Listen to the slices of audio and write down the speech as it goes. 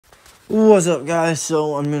What's up, guys?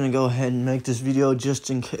 So I'm gonna go ahead and make this video just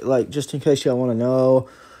in case y'all want to know,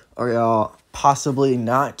 or y'all possibly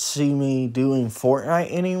not see me doing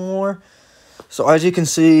Fortnite anymore. So as you can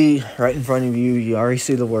see right in front of you, you already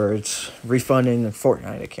see the words refunding the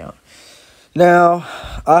Fortnite account. Now,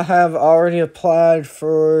 I have already applied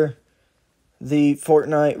for the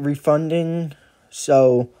Fortnite refunding,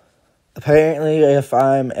 so apparently if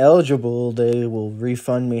I'm eligible, they will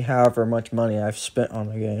refund me however much money I've spent on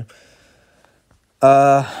the game.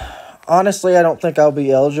 Honestly, I don't think I'll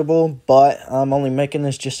be eligible, but I'm only making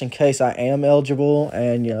this just in case I am eligible,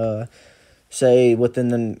 and say within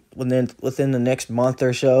the next month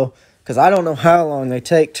or so, because I don't know how long they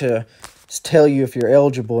take to tell you if you're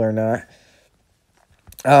eligible or not.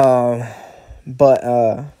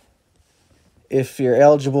 But if you're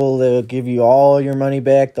eligible, they'll give you all your money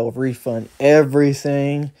back. They'll refund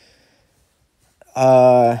everything.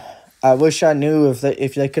 I wish I knew if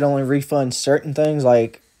they could only refund certain things,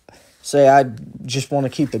 like say I just want to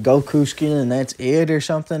keep the Goku skin and that's it or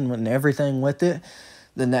something, and everything with it,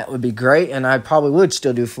 then that would be great, and I probably would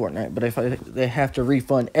still do Fortnite. But if they have to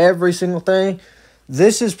refund every single thing,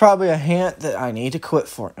 this is probably a hint that I need to quit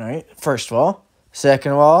Fortnite, first of all.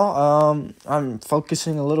 Second of all, I'm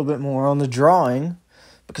focusing a little bit more on the drawing,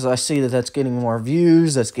 because I see that that's getting more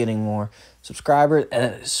views, that's getting more subscribers,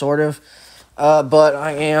 sort of. But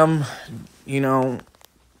I am,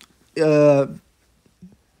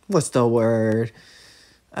 what's the word?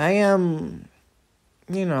 I am,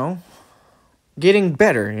 getting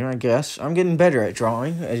better, I guess. I'm getting better at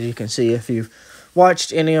drawing, as you can see if you've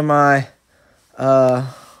watched any of my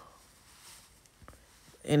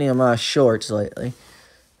shorts lately.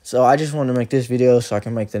 So I just want to make this video so I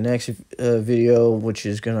can make the next video, which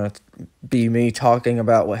is going to be me talking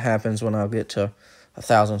about what happens when I get to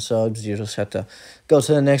 1,000 subs. You just have to go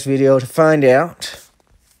to the next video to find out.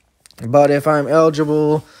 But if I'm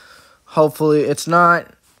eligible, hopefully it's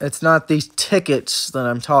not these tickets that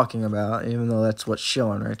I'm talking about, even though that's what's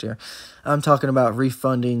showing right there. I'm talking about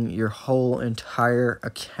refunding your whole entire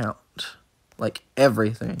account, like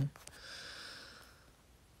everything.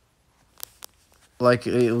 Like,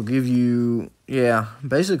 it will give you, yeah,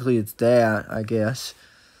 basically it's that, I guess.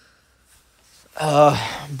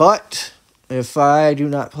 But if I do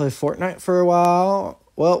not play Fortnite for a while,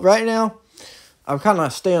 well, right now, I'm kind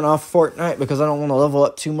of staying off Fortnite because I don't want to level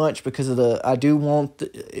up too much, because of I do want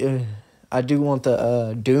the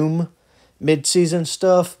Doom mid-season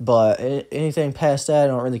stuff, but anything past that I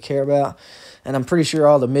don't really care about. And I'm pretty sure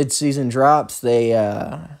all the mid-season drops,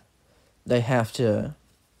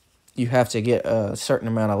 you have to get a certain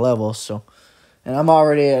amount of levels. So, and I'm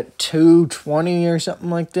already at 220 or something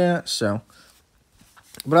like that. So,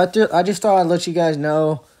 but I just thought I'd let you guys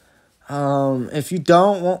know. If you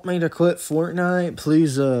don't want me to quit Fortnite,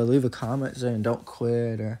 please leave a comment saying don't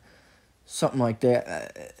quit or something like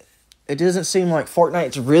that. It doesn't seem like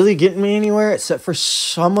Fortnite's really getting me anywhere, except for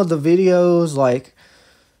some of the videos, like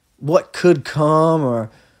what could come,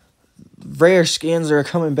 or rare skins that are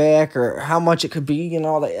coming back, or how much it could be and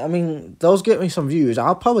all that. I mean, those get me some views.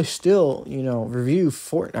 I'll probably still, review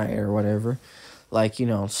Fortnite or whatever. Like,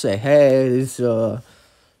 say, hey,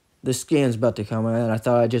 this skin's about to come out. I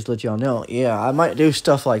thought I'd just let y'all know. Yeah, I might do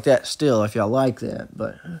stuff like that still if y'all like that,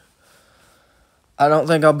 but I don't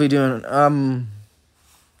think I'll be doing.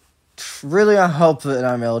 Really, I hope that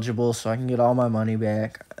I'm eligible so I can get all my money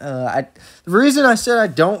back. The reason I said I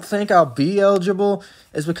don't think I'll be eligible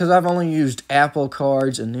is because I've only used Apple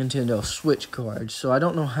cards and Nintendo Switch cards, so I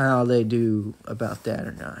don't know how they do about that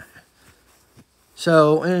or not.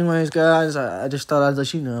 So, anyways, guys, I just thought I'd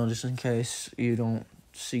let you know, just in case you don't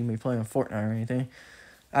see me playing Fortnite or anything.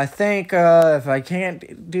 I think if I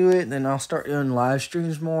can't do it, then I'll start doing live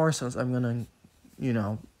streams more, since I'm gonna,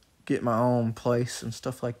 get my own place and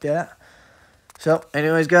stuff like that. So,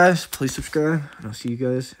 anyways, guys, please subscribe, and I'll see you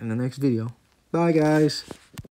guys in the next video. Bye, guys.